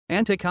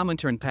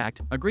Anti-Comintern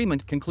Pact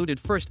agreement concluded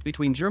first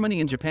between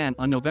Germany and Japan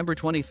on November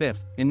 25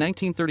 in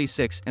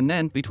 1936 and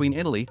then between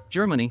Italy,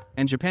 Germany,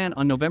 and Japan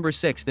on November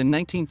 6 in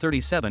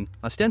 1937,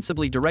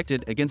 ostensibly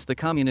directed against the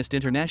Communist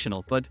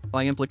International but,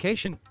 by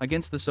implication,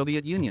 against the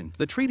Soviet Union.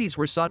 The treaties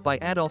were sought by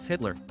Adolf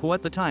Hitler, who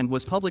at the time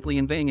was publicly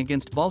inveighing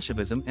against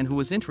Bolshevism and who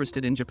was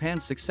interested in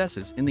Japan's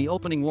successes in the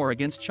opening war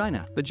against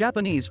China. The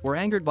Japanese were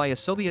angered by a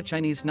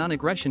Soviet-Chinese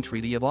non-aggression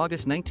treaty of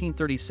August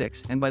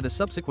 1936 and by the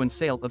subsequent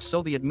sale of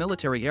Soviet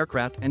military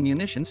aircraft and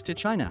munitions to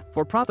China.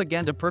 For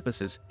propaganda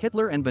purposes,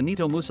 Hitler and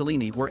Benito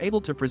Mussolini were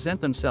able to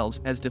present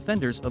themselves as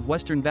defenders of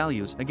Western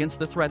values against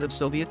the threat of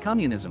Soviet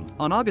communism.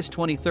 On August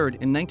 23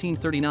 in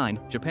 1939,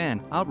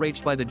 Japan,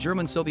 outraged by the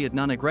German-Soviet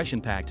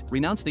non-aggression pact,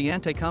 renounced the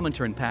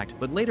Anti-Comintern Pact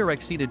but later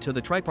acceded to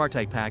the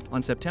Tripartite Pact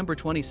on September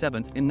 27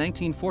 in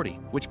 1940,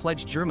 which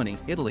pledged Germany,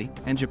 Italy,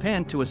 and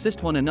Japan to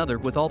assist one another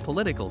with all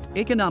political,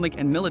 economic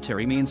and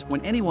military means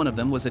when any one of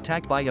them was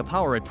attacked by a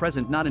power at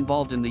present not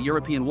involved in the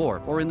European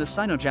War or in the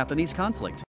sino-Japanese conflict.